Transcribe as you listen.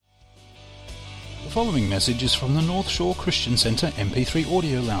following message is from the North Shore Christian Centre MP3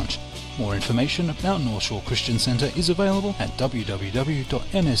 Audio Lounge. More information about North Shore Christian Centre is available at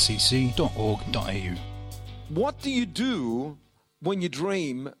www.nscc.org.au. What do you do when your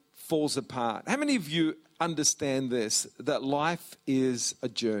dream falls apart? How many of you understand this, that life is a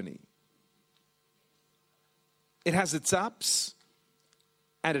journey? It has its ups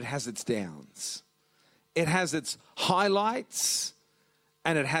and it has its downs. It has its highlights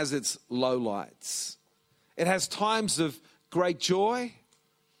and it has its lowlights. It has times of great joy,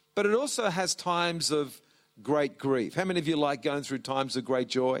 but it also has times of great grief. How many of you like going through times of great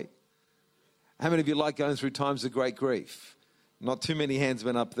joy? How many of you like going through times of great grief? Not too many hands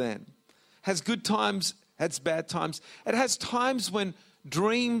went up then. Has good times, has bad times. It has times when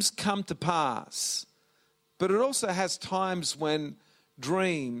dreams come to pass, but it also has times when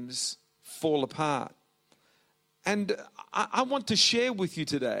dreams fall apart. And I want to share with you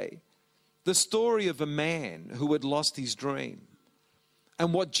today the story of a man who had lost his dream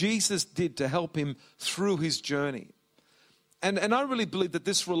and what Jesus did to help him through his journey. And I really believe that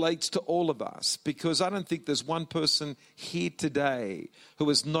this relates to all of us, because I don't think there's one person here today who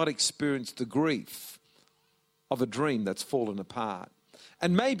has not experienced the grief of a dream that's fallen apart.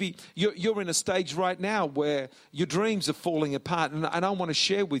 And maybe you're in a stage right now where your dreams are falling apart, and I want to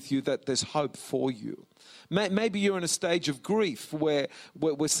share with you that there's hope for you. Maybe you're in a stage of grief where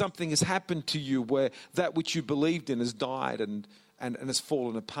something has happened to you, where that which you believed in has died and has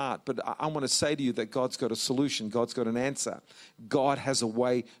fallen apart. But I want to say to you that God's got a solution. God's got an answer. God has a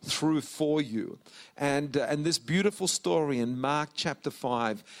way through for you. And this beautiful story in Mark chapter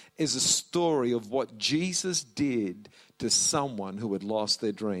 5 is a story of what Jesus did to someone who had lost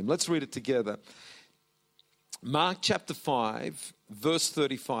their dream. Let's read it together. Mark chapter 5, verse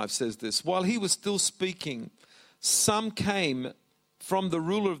 35 says this: "While he was still speaking, some came from the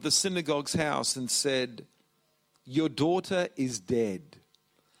ruler of the synagogue's house and said, 'Your daughter is dead.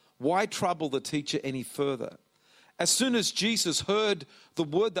 Why trouble the teacher any further?' As soon as Jesus heard the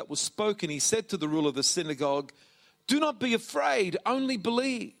word that was spoken, he said to the ruler of the synagogue, 'Do not be afraid, only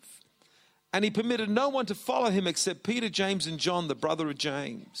believe.' And he permitted no one to follow him except Peter, James, and John, the brother of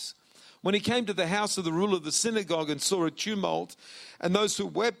James. When he came to the house of the ruler of the synagogue and saw a tumult and those who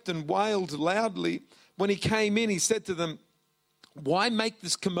wept and wailed loudly, when he came in, he said to them, 'Why make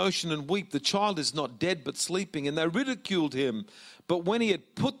this commotion and weep? The child is not dead but sleeping.' And they ridiculed him. But when he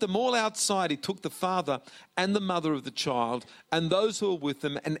had put them all outside, he took the father and the mother of the child and those who were with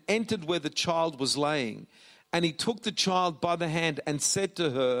them and entered where the child was laying. And he took the child by the hand and said to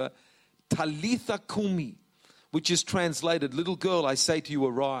her, 'Talitha kumi,' which is translated, 'Little girl, I say to you,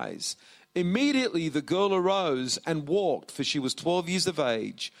 arise.' Immediately the girl arose and walked, for she was 12 years of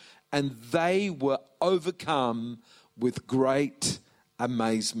age, and they were overcome with great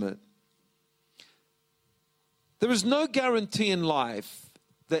amazement." There is no guarantee in life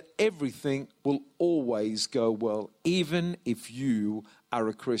that everything will always go well, even if you are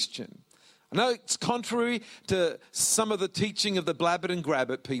a Christian. I know it's contrary to some of the teaching of the blab it and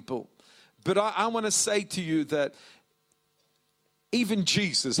grab it people, but I want to say to you that even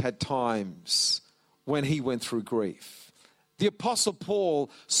Jesus had times when he went through grief. The Apostle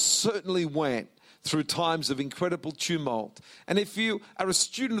Paul certainly went through times of incredible tumult. And if you are a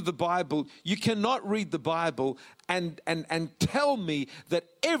student of the Bible, you cannot read the Bible and tell me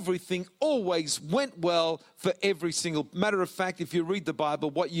that everything always went well for every single. Matter of fact, if you read the Bible,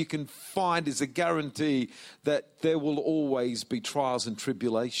 what you can find is a guarantee that there will always be trials and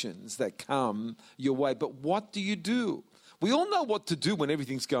tribulations that come your way. But what do? We all know what to do when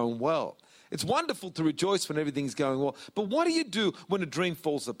everything's going well. It's wonderful to rejoice when everything's going well. But what do you do when a dream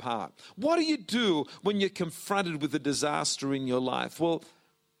falls apart? What do you do when you're confronted with a disaster in your life? Well,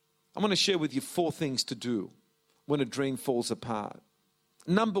 I'm going to share with you 4 things to do when a dream falls apart.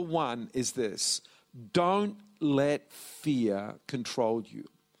 Number 1 is this: don't let fear control you.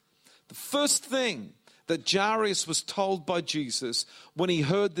 The first thing that Jairus was told by Jesus when he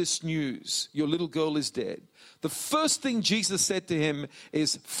heard this news, your little girl is dead, the first thing Jesus said to him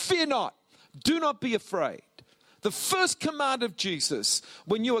is, "Fear not, do not be afraid." The first command of Jesus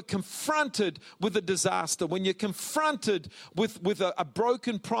when you are confronted with a disaster, when you're confronted with a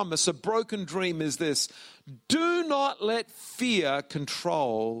broken promise, a broken dream, is this: do not let fear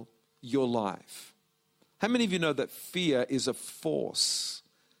control your life. How many of you know that fear is a force?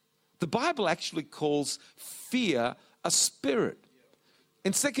 The Bible actually calls fear a spirit.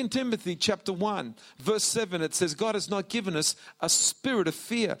 In 2 Timothy chapter 1, verse 7, it says, God has not given us a spirit of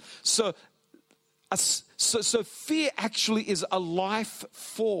fear. So fear actually is a life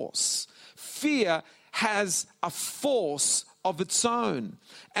force. Fear has a force of its own.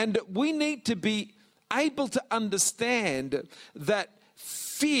 And we need to be able to understand that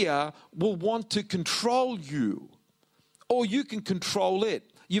fear will want to control you, or you can control it.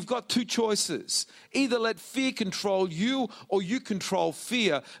 You've got two choices. Either let fear control you or you control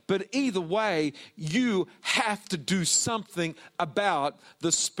fear. But either way, you have to do something about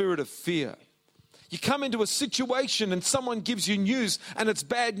the spirit of fear. You come into a situation and someone gives you news and it's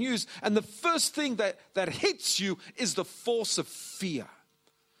bad news. And the first thing that hits you is the force of fear.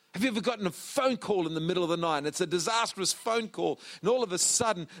 Have you ever gotten a phone call in the middle of the night and it's a disastrous phone call and all of a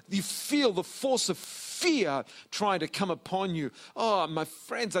sudden you feel the force of fear trying to come upon you? Oh, my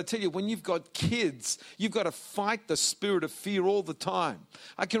friends, I tell you, when you've got kids, you've got to fight the spirit of fear all the time.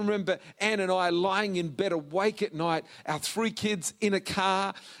 I can remember Ann and I lying in bed awake at night, our 3 kids in a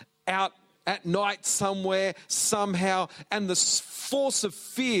car, out at night somewhere, somehow, and the force of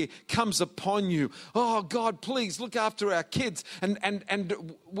fear comes upon you. Oh, God, please look after our kids. And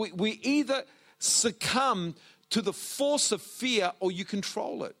we either succumb to the force of fear or you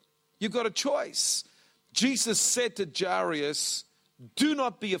control it. You've got a choice. Jesus said to Jairus, do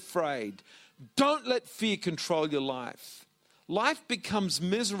not be afraid. Don't let fear control your life. Life becomes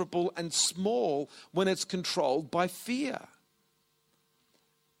miserable and small when it's controlled by fear.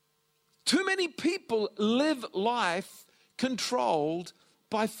 Too many people live life controlled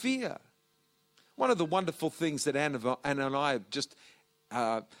by fear. One of the wonderful things that Anna and I have just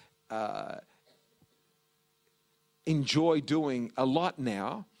enjoy doing a lot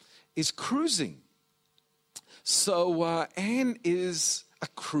now is cruising. So Anne is a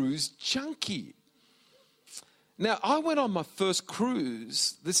cruise junkie. Now, I went on my first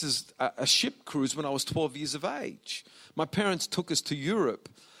cruise. This is a ship cruise when I was 12 years of age. My parents took us to Europe.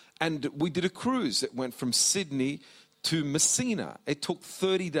 And we did a cruise. It went from Sydney to Messina. It took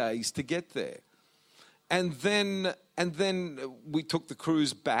 30 days to get there. And then we took the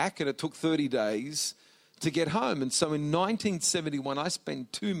cruise back, and it took 30 days to get home. And so in 1971, I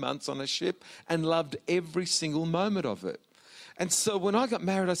spent 2 months on a ship and loved every single moment of it. And so when I got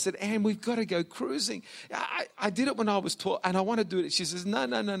married, I said, Anne, we've got to go cruising. I did it when I was 12, and I want to do it. She says,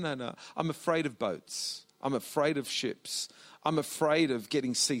 no. I'm afraid of boats. I'm afraid of ships. I'm afraid of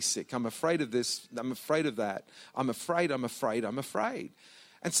getting seasick. I'm afraid of this. I'm afraid of that. I'm afraid.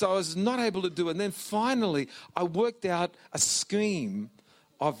 And so I was not able to do it. And then finally, I worked out a scheme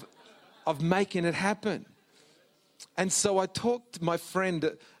of making it happen. And so I talked my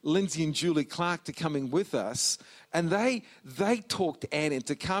friend Lindsay and Julie Clark to coming with us, and they talked Anne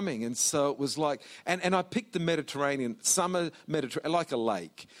into coming. And so it was like, and I picked the Mediterranean, summer Mediterranean, like a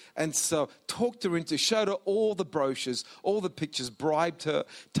lake. And so talked her into, showed her all the brochures, all the pictures, bribed her,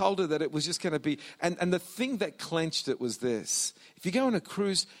 told her that it was just going to be, and the thing that clenched it was this: if you go on a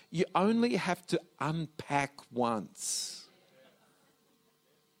cruise, you only have to unpack once.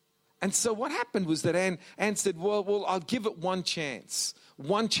 And so what happened was that Anne said, well, I'll give it one chance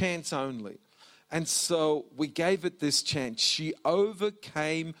only. And so we gave it this chance. She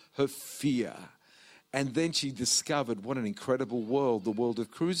overcame her fear. And then she discovered what an incredible world the world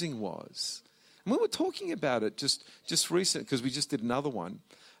of cruising was. And we were talking about it just recently, because we just did another one.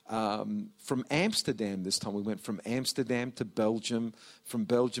 From Amsterdam this time. We went from Amsterdam to Belgium, from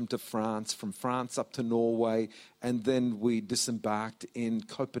Belgium to France, from France up to Norway, and then we disembarked in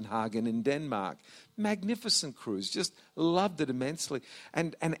Copenhagen in Denmark. Magnificent cruise, just loved it immensely.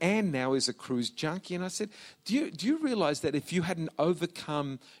 And Anne now is a cruise junkie. And I said, do you realize that if you hadn't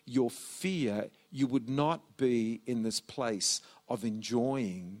overcome your fear, you would not be in this place of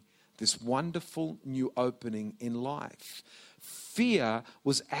enjoying this wonderful new opening in life? Fear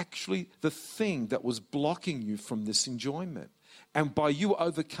was actually the thing that was blocking you from this enjoyment. And by you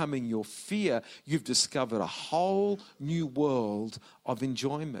overcoming your fear, you've discovered a whole new world of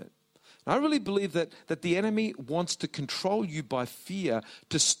enjoyment. And I really believe that the enemy wants to control you by fear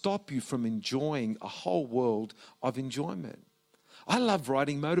to stop you from enjoying a whole world of enjoyment. I love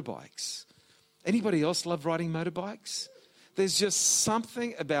riding motorbikes. Anybody else love riding motorbikes? There's just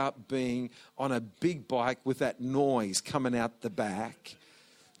something about being on a big bike with that noise coming out the back.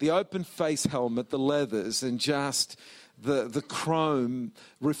 The open face helmet, the leathers, and just the chrome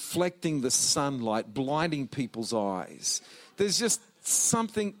reflecting the sunlight, blinding people's eyes. There's just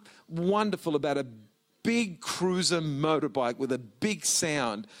something wonderful about a big cruiser motorbike with a big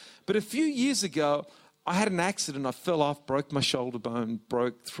sound. But a few years ago, I had an accident. I fell off, broke my shoulder bone,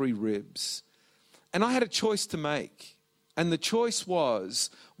 broke 3 ribs. And I had a choice to make. And the choice was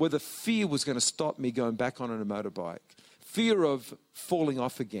whether fear was going to stop me going back on a motorbike. Fear of falling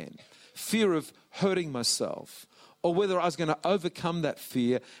off again. Fear of hurting myself. Or whether I was going to overcome that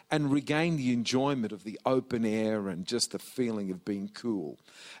fear and regain the enjoyment of the open air and just the feeling of being cool.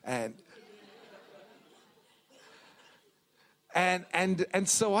 And And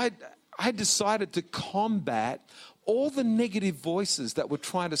so I decided to combat all the negative voices that were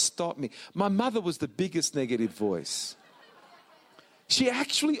trying to stop me. My mother was the biggest negative voice. She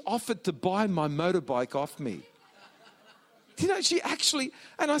actually offered to buy my motorbike off me. You know,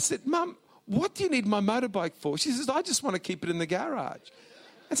 and I said, Mum, what do you need my motorbike for? She says, I just want to keep it in the garage.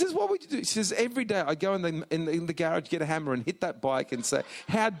 I says, what would you do? She says, every day I go in the garage, get a hammer and hit that bike and say,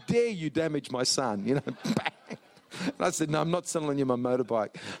 how dare you damage my son? You know, bang. And I said, no, I'm not selling you my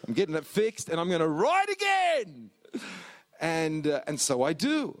motorbike. I'm getting it fixed and I'm going to ride again. And so I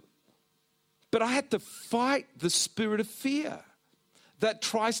do. But I had to fight the spirit of fear that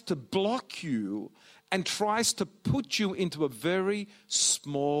tries to block you and tries to put you into a very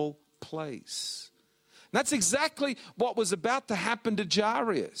small place. And that's exactly what was about to happen to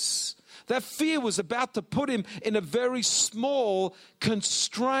Jairus. That fear was about to put him in a very small,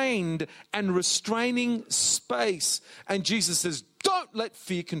 constrained and restraining space. And Jesus says, don't let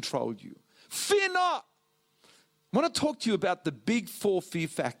fear control you. Fear not. I want to talk to you about the big 4 fear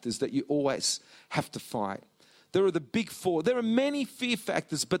factors that you always have to fight. There are the big 4. There are many fear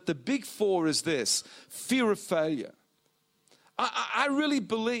factors, but the big 4 is this: fear of failure. I really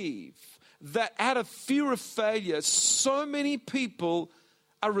believe that out of fear of failure, so many people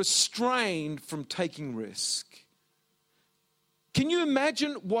are restrained from taking risk. Can you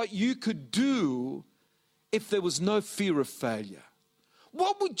imagine what you could do if there was no fear of failure?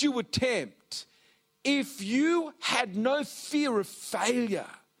 What would you attempt if you had no fear of failure?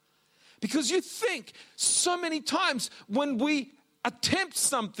 Because you think so many times when we attempt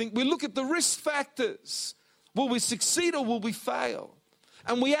something, we look at the risk factors. Will we succeed or will we fail?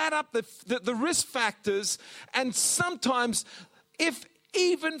 And we add up the risk factors, and sometimes if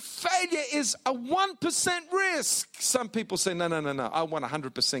even failure is a 1% risk, some people say, no, I want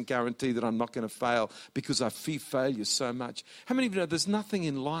 100% guarantee that I'm not going to fail because I fear failure so much. How many of you know there's nothing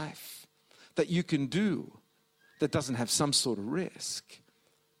in life that you can do that doesn't have some sort of risk?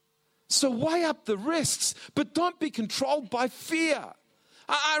 So weigh up the risks, but don't be controlled by fear.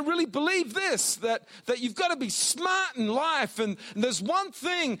 I really believe this, that you've got to be smart in life. And there's one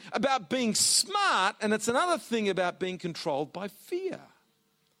thing about being smart, and it's another thing about being controlled by fear.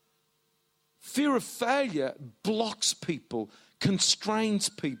 Fear of failure blocks people, constrains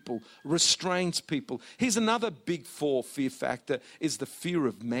people, restrains people. Here's another big 4 fear factor, is the fear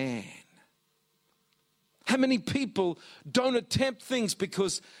of man. How many people don't attempt things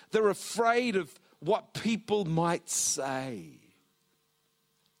because they're afraid of what people might say?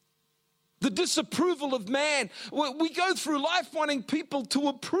 The disapproval of man. We go through life wanting people to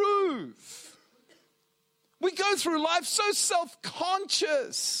approve. We go through life so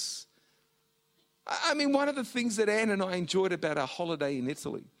self-conscious. I mean, one of the things that Anne and I enjoyed about our holiday in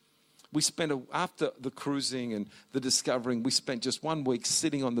Italy, we spent, after the cruising and the discovering, we spent just 1 week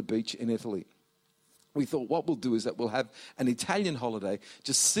sitting on the beach in Italy. We thought what we'll do is that we'll have an Italian holiday,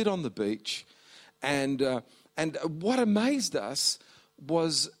 just sit on the beach. And what amazed us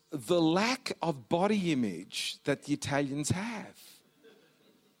was the lack of body image that the Italians have.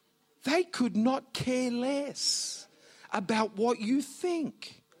 They could not care less about what you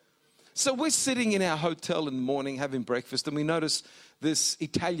think. So we're sitting in our hotel in the morning having breakfast, and we notice this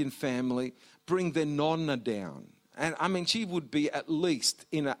Italian family bring their nonna down. And I mean, she would be at least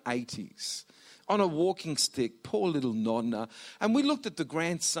in her 80s. On a walking stick, poor little nonna. And we looked at the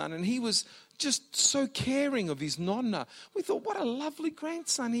grandson, and he was just so caring of his nonna. We thought, what a lovely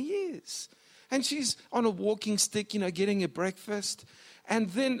grandson he is. And she's on a walking stick, you know, getting her breakfast.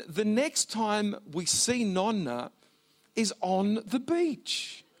 And then the next time we see nonna is on the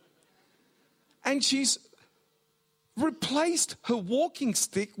beach. And she's replaced her walking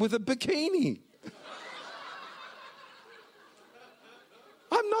stick with a bikini.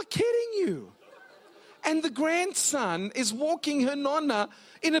 I'm not kidding you. And the grandson is walking her nonna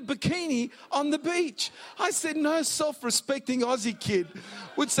in a bikini on the beach. I said, no self-respecting Aussie kid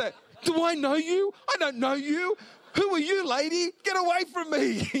would say, do I know you? I don't know you. Who are you, lady? Get away from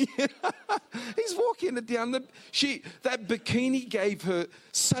me. He's walking it down that bikini gave her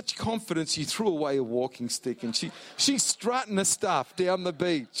such confidence, she threw away a walking stick and she's strutting her stuff down the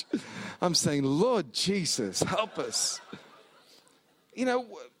beach. I'm saying, Lord Jesus, help us. You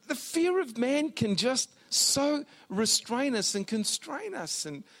know, the fear of man can just so restrain us and constrain us.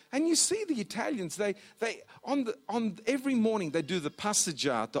 And you see the Italians, they on every morning they do the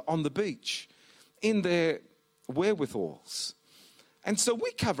passeggiata on the beach in their wherewithals. And so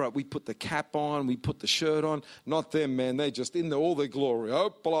we cover up, we put the cap on, we put the shirt on. Not them, man, they just in all their glory.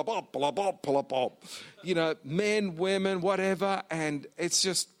 Oh, blah, blah, blah, blah, blah, blah. You know, men, women, whatever. And it's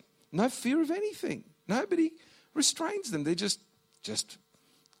just no fear of anything. Nobody restrains them. They're just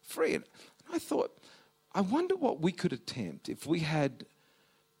free. And I thought, I wonder what we could attempt if we had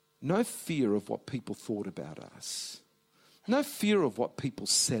no fear of what people thought about us, no fear of what people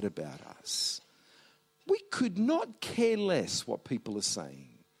said about us. We could not care less what people are saying.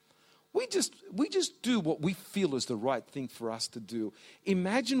 We just do what we feel is the right thing for us to do.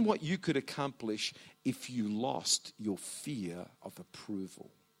 Imagine what you could accomplish if you lost your fear of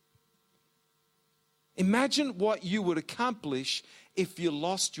approval. Imagine what you would accomplish if you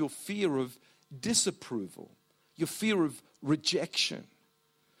lost your fear of disapproval, your fear of rejection.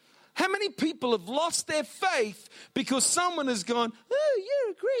 How many people have lost their faith because someone has gone, oh,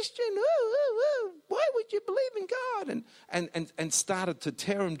 you're a Christian, why would you believe in God? And started to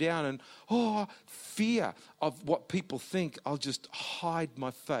tear them down and, fear of what people think, I'll just hide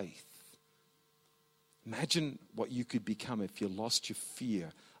my faith. Imagine what you could become if you lost your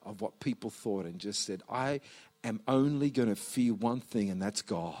fear of what people thought and just said, I am only going to fear one thing, and that's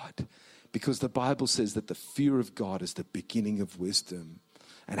God. Because the Bible says that the fear of God is the beginning of wisdom.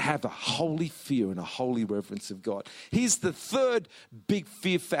 And have a holy fear and a holy reverence of God. Here's the third big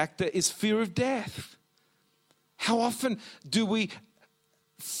fear factor is fear of death. How often do we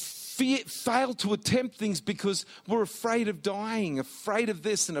fail to attempt things because we're afraid of dying, afraid of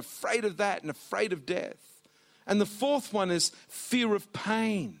this and afraid of that and afraid of death? And the fourth one is fear of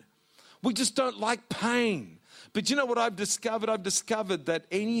pain. We just don't like pain. But you know what I've discovered? I've discovered that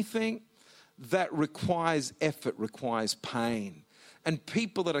anything that requires effort requires pain. And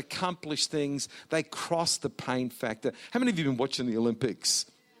people that accomplish things, they cross the pain factor. How many of you have been watching the Olympics?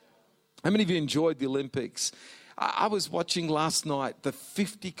 How many of you enjoyed the Olympics? I was watching last night the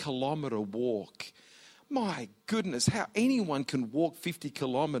 50-kilometer walk. My goodness, how anyone can walk 50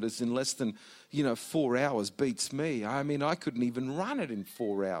 kilometers in less than, 4 hours beats me. I mean, I couldn't even run it in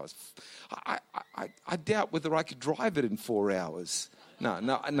 4 hours. I doubt whether I could drive it in 4 hours. No,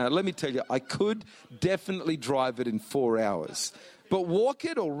 let me tell you, I could definitely drive it in 4 hours. But walk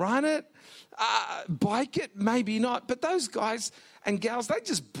it or run it, bike it, maybe not. But those guys and gals, they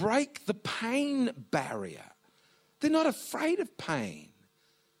just break the pain barrier. They're not afraid of pain.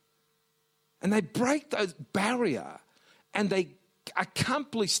 And they break those barrier and they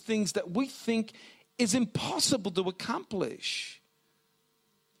accomplish things that we think is impossible to accomplish.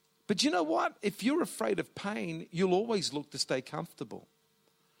 But you know what? If you're afraid of pain, you'll always look to stay comfortable.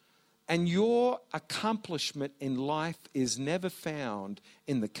 And your accomplishment in life is never found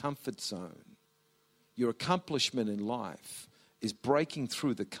in the comfort zone. Your accomplishment in life is breaking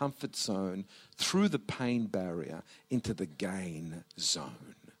through the comfort zone, through the pain barrier, into the gain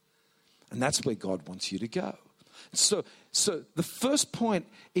zone. And that's where God wants you to go. So the first point,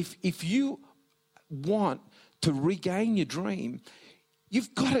 if you want to regain your dream,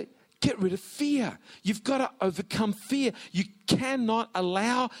 you've got to get rid of fear. You've got to overcome fear. You cannot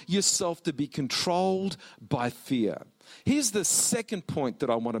allow yourself to be controlled by fear. Here's the second point that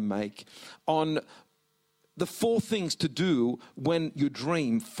I want to make on the 4 things to do when your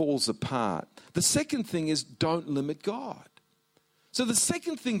dream falls apart. The second thing is don't limit God. So the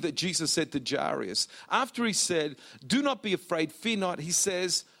second thing that Jesus said to Jairus, after he said, do not be afraid, fear not, he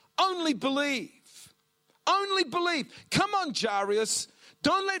says, only believe. Only believe. Come on, Jairus.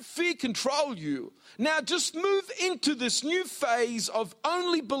 Don't let fear control you. Now just move into this new phase of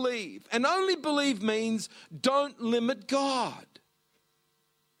only believe. And only believe means don't limit God.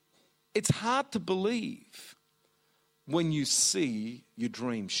 It's hard to believe when you see your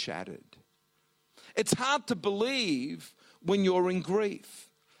dream shattered. It's hard to believe when you're in grief.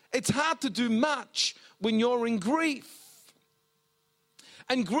 It's hard to do much when you're in grief.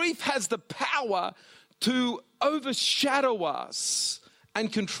 And grief has the power to overshadow us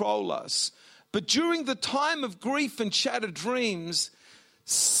and control us. But during the time of grief and shattered dreams,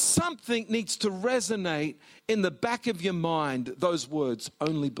 something needs to resonate in the back of your mind. Those words,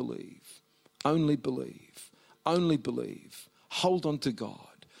 only believe, only believe, only believe. Hold on to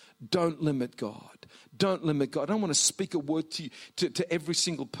God. Don't limit God. Don't limit God. I don't want to speak a word to you, to every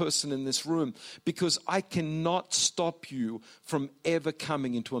single person in this room, because I cannot stop you from ever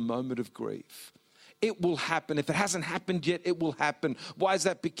coming into a moment of grief. It will happen. If it hasn't happened yet, it will happen. Why is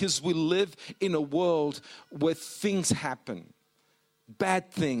that? Because we live in a world where things happen.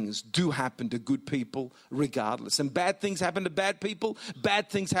 Bad things do happen to good people regardless. And bad things happen to bad people. Bad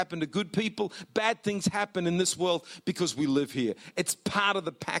things happen to good people. Bad things happen in this world because we live here. It's part of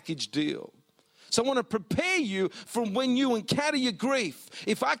the package deal. So I want to prepare you from when you encounter your grief.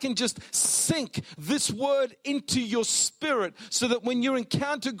 If I can just sink this word into your spirit so that when you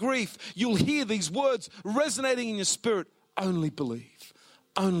encounter grief, you'll hear these words resonating in your spirit. Only believe,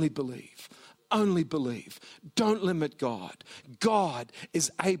 only believe, only believe. Don't limit God. God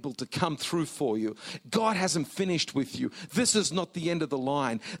is able to come through for you. God hasn't finished with you. This is not the end of the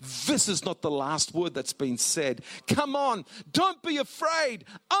line. This is not the last word that's been said. Come on, don't be afraid.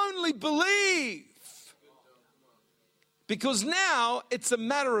 Only believe. Because now it's a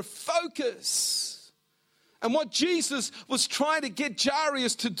matter of focus. And what Jesus was trying to get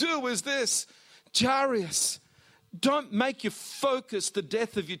Jairus to do is this. Jairus, don't make your focus the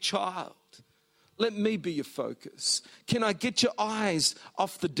death of your child. Let me be your focus. Can I get your eyes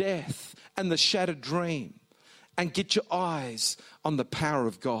off the death and the shattered dream and get your eyes on the power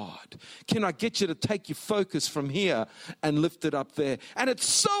of God? Can I get you to take your focus from here and lift it up there? And it's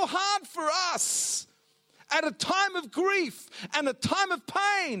so hard for us at a time of grief and a time of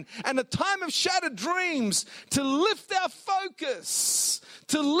pain and a time of shattered dreams to lift our focus,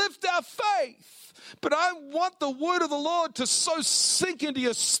 to lift our faith. But I want the word of the Lord to so sink into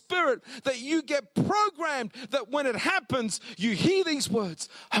your spirit that you get programmed that when it happens, you hear these words,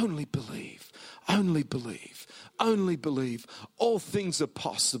 only believe, only believe, only believe. All things are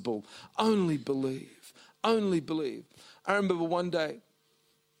possible. Only believe, only believe. I remember one day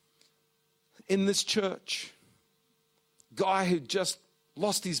in this church, guy who just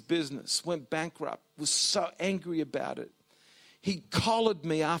lost his business, went bankrupt, was so angry about it. He collared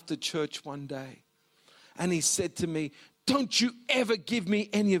me after church one day. And he said to me, don't you ever give me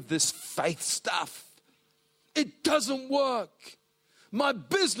any of this faith stuff. It doesn't work. My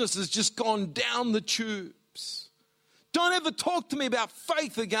business has just gone down the tubes. Don't ever talk to me about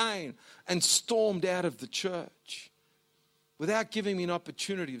faith again. And stormed out of the church without giving me an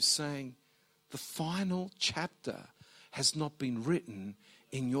opportunity of saying, the final chapter has not been written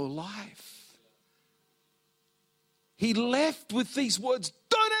in your life. He left with these words,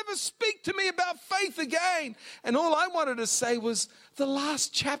 don't ever speak to me about faith again. And all I wanted to say was, the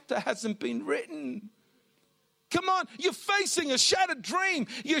last chapter hasn't been written. Come on, you're facing a shattered dream.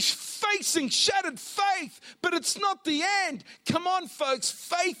 You're facing shattered faith, but it's not the end. Come on, folks,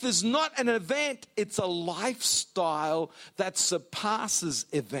 faith is not an event. It's a lifestyle that surpasses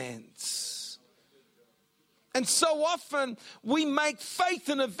events. And so often we make faith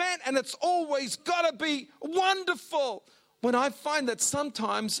an event and it's always got to be wonderful. When I find that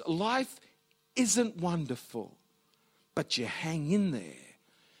sometimes life isn't wonderful, but you hang in there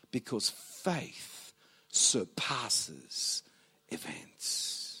because faith surpasses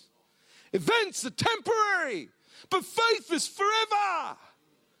events. Events are temporary, but faith is forever.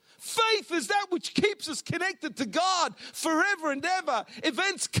 Faith is that which keeps us connected to God forever and ever.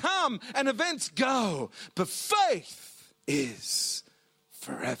 Events come and events go, but faith is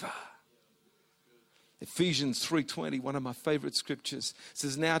forever. Ephesians 3:20, one of my favorite scriptures,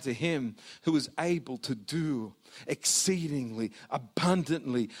 says, now to him who is able to do exceedingly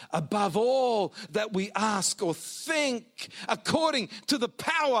abundantly above all that we ask or think, according to the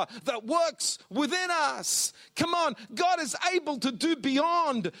power that works within us. Come on, God is able to do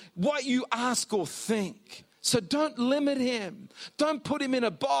beyond what you ask or think. So don't limit him. Don't put him in a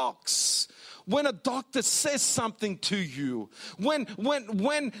box. When a doctor says something to you, when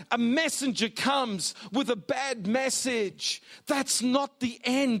a messenger comes with a bad message, that's not the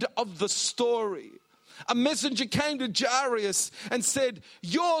end of the story. A messenger came to Jairus and said,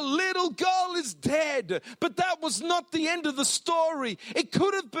 your little girl is dead. But that was not the end of the story. It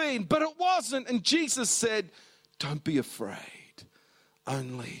could have been, but it wasn't. And Jesus said, don't be afraid,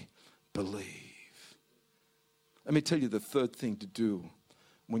 only believe. Let me tell you the third thing to do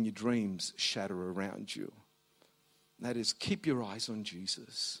when your dreams shatter around you. That is, keep your eyes on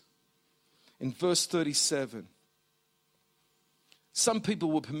Jesus. In verse 37, some people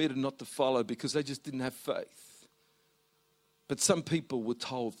were permitted not to follow because they just didn't have faith. But some people were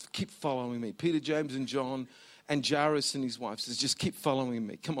told, keep following me. Peter, James, and John, and Jairus and his wife says, just keep following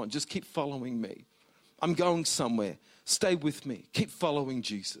me. Come on, just keep following me. I'm going somewhere. Stay with me. Keep following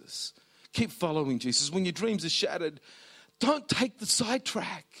Jesus. Keep following Jesus. When your dreams are shattered, don't take the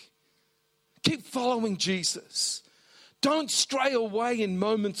sidetrack. Keep following Jesus. Don't stray away in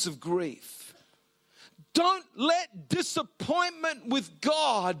moments of grief. Don't let disappointment with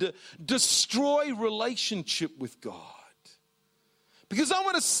God destroy relationship with God. Because I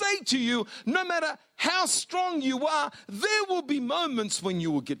want to say to you, no matter how strong you are, there will be moments when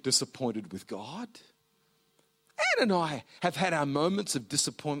you will get disappointed with God. Ann and I have had our moments of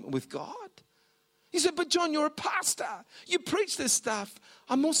disappointment with God. He said, but John, you're a pastor. You preach this stuff.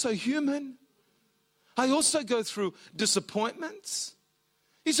 I'm also human. I also go through disappointments.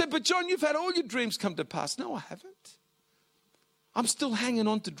 He said, but John, you've had all your dreams come to pass. No, I haven't. I'm still hanging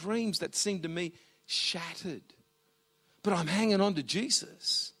on to dreams that seem to me shattered. But I'm hanging on to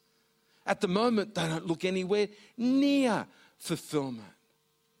Jesus. At the moment, they don't look anywhere near fulfillment.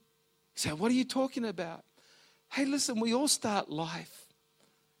 You say, what are you talking about? Hey, listen, we all start life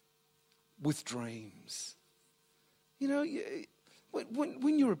with dreams. You know,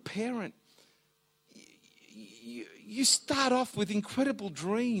 when you're a parent, you start off with incredible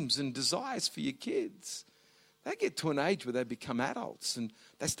dreams and desires for your kids. They get to an age where they become adults and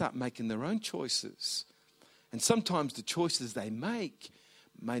they start making their own choices. And sometimes the choices they make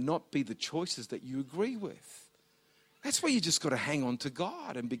may not be the choices that you agree with. That's where you just got to hang on to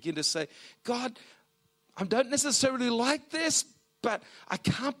God and begin to say, God, I don't necessarily like this, but I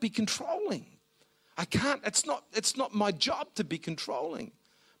can't be controlling. I can't, it's not my job to be controlling.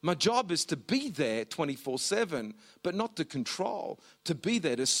 My job is to be there 24/7, but not to control, to be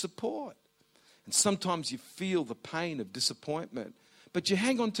there to support. And sometimes you feel the pain of disappointment, but you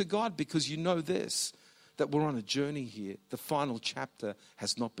hang on to God because you know this, that we're on a journey here. The final chapter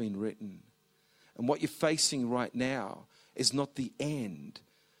has not been written. And what you're facing right now is not the end,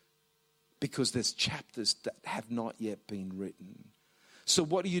 because there's chapters that have not yet been written. So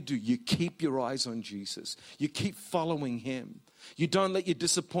what do? You keep your eyes on Jesus. You keep following him. You don't let your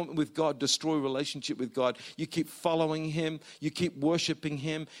disappointment with God destroy relationship with God. You keep following him. You keep worshiping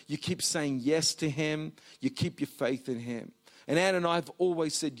him. You keep saying yes to him. You keep your faith in him. And Anne and I have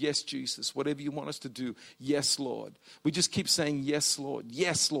always said, yes, Jesus, whatever you want us to do, yes, Lord. We just keep saying, yes, Lord,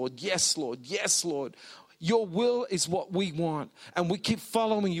 yes, Lord, yes, Lord, yes, Lord. Your will is what we want. And we keep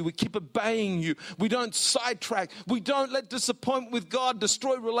following you. We keep obeying you. We don't sidetrack. We don't let disappointment with God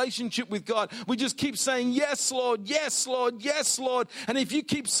destroy relationship with God. We just keep saying, yes, Lord, yes, Lord, yes, Lord. And if you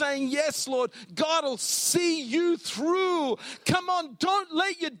keep saying, yes, Lord, God will see you through. Come on, don't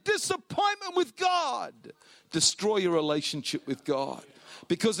let your disappointment with God destroy your relationship with God.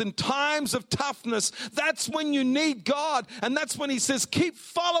 Because in times of toughness, that's when you need God. And that's when he says, keep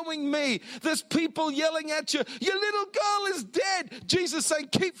following me. There's people yelling at you, your little girl is dead. Jesus saying,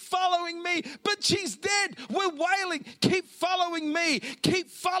 keep following me. But she's dead. We're wailing. Keep following me. Keep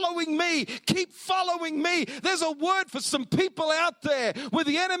following me. Keep following me. There's a word for some people out there where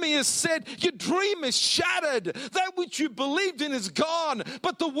the enemy has said, your dream is shattered. That which you believed in is gone.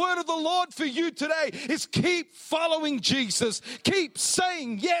 But the word of the Lord for you today is keep following Jesus. Keep saying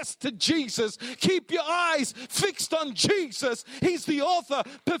yes to Jesus. Keep your eyes fixed on Jesus. He's the author,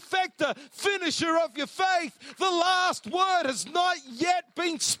 perfecter, finisher of your faith. The last word has not yet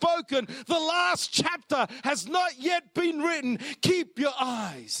been spoken. The last chapter has not yet been written. Keep your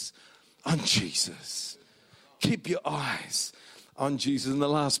eyes on Jesus. Keep your eyes on Jesus. And the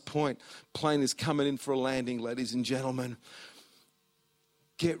last point, plane is coming in for a landing, ladies and gentlemen.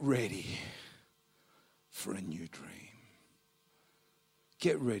 Get ready for a new dream.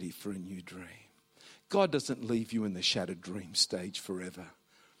 Get ready for a new dream. God doesn't leave you in the shattered dream stage forever.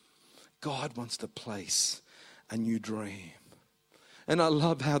 God wants to place a new dream. And I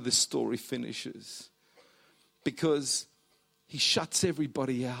love how this story finishes, because he shuts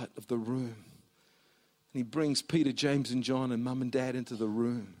everybody out of the room. And he brings Peter, James, and John and mum and dad into the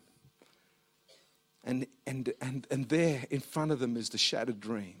room. And there in front of them is the shattered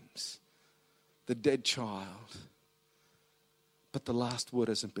dreams, the dead child. But the last word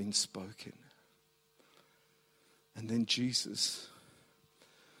hasn't been spoken. And then Jesus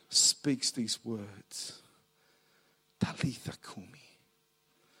speaks these words. Talitha kumi.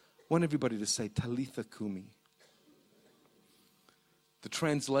 I want everybody to say Talitha kumi. The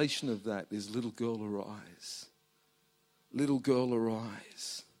translation of that is little girl arise. Little girl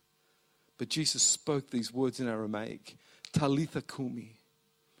arise. But Jesus spoke these words in Aramaic. Talitha kumi.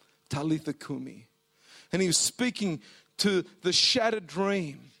 Talitha kumi. And he was speaking to the shattered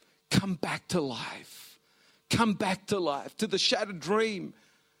dream, come back to life. Come back to life. To the shattered dream,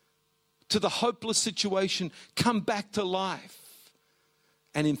 to the hopeless situation, come back to life.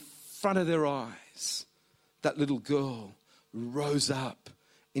 And in front of their eyes, that little girl rose up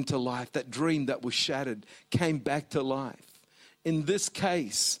into life. That dream that was shattered came back to life. In this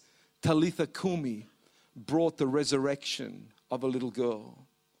case, Talitha kumi brought the resurrection of a little girl.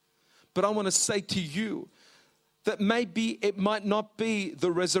 But I want to say to you, that maybe it might not be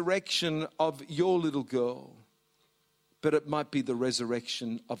the resurrection of your little girl, but it might be the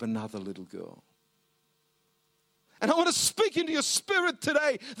resurrection of another little girl. And I want to speak into your spirit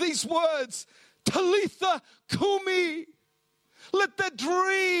today these words, Talitha kumi. Let that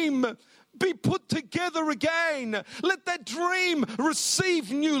dream be put together again. Let that dream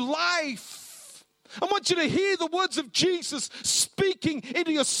receive new life. I want you to hear the words of Jesus speaking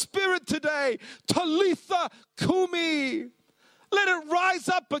into your spirit today. Talitha kumi. Let it rise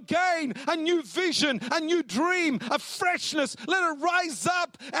up again, a new vision, a new dream, a freshness. Let it rise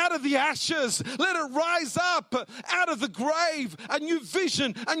up out of of the ashes. Let it rise up out of the grave. A new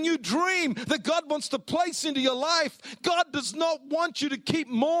vision, a new dream that God wants to place into your life. God does not want you to keep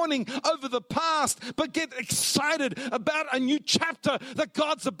mourning over the past, but get excited about a new chapter that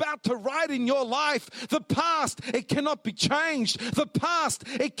God's about to write in your life. The past, it cannot be changed. The past,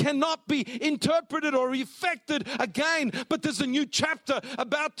 it cannot be interpreted or affected again, but there's a new chapter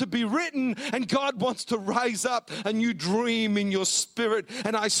about to be written, and God wants to raise up a new dream in your spirit.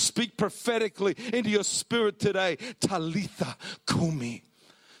 And I speak prophetically into your spirit today. Talitha Kumi.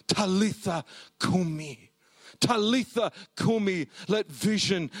 Talitha Kumi. Talitha Kumi. Let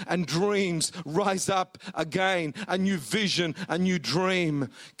vision and dreams rise up again. A new vision, a new dream.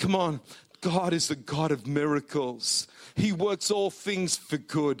 Come on. God is the God of miracles. He works all things for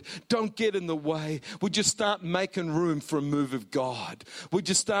good. Don't get in the way. Would you start making room for a move of God? Would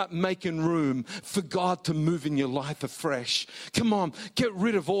you start making room for God to move in your life afresh? Come on, get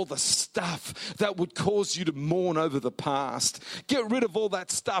rid of all the stuff that would cause you to mourn over the past. Get rid of all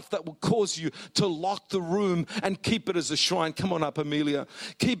that stuff that will cause you to lock the room and keep it as a shrine. Come on up, Amelia.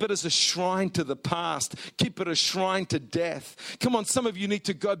 Keep it as a shrine to the past. Keep it a shrine to death. Come on, some of you need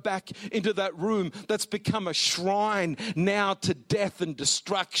to go back into that room that's become a shrine now to death and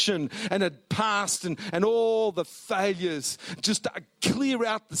destruction and a past and all the failures. Just clear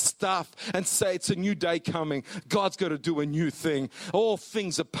out the stuff and say it's a new day coming. God's going to do a new thing. All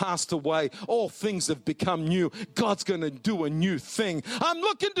things are passed away. All things have become new. God's going to do a new thing. I'm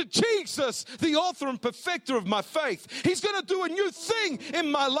looking to Jesus, the author and perfecter of my faith. He's going to do a new thing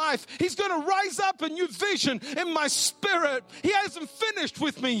in my life. He's going to raise up a new vision in my spirit. He hasn't finished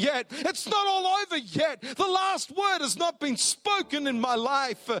with me yet. It's not all over yet. The last word has not been spoken in my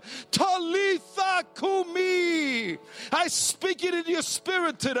life. Talitha Kumi. I speak it into your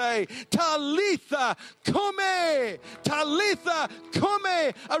spirit today. Talitha Kumi. Talitha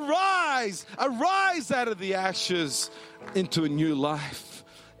Kumi. Arise. Arise out of the ashes into a new life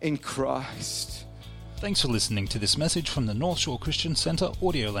in Christ. Thanks for listening to this message from the North Shore Christian Centre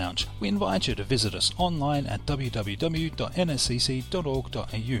Audio Lounge. We invite you to visit us online at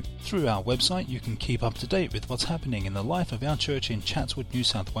www.nscc.org.au. Through our website, you can keep up to date with what's happening in the life of our church in Chatswood, New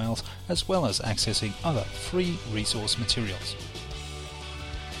South Wales, as well as accessing other free resource materials.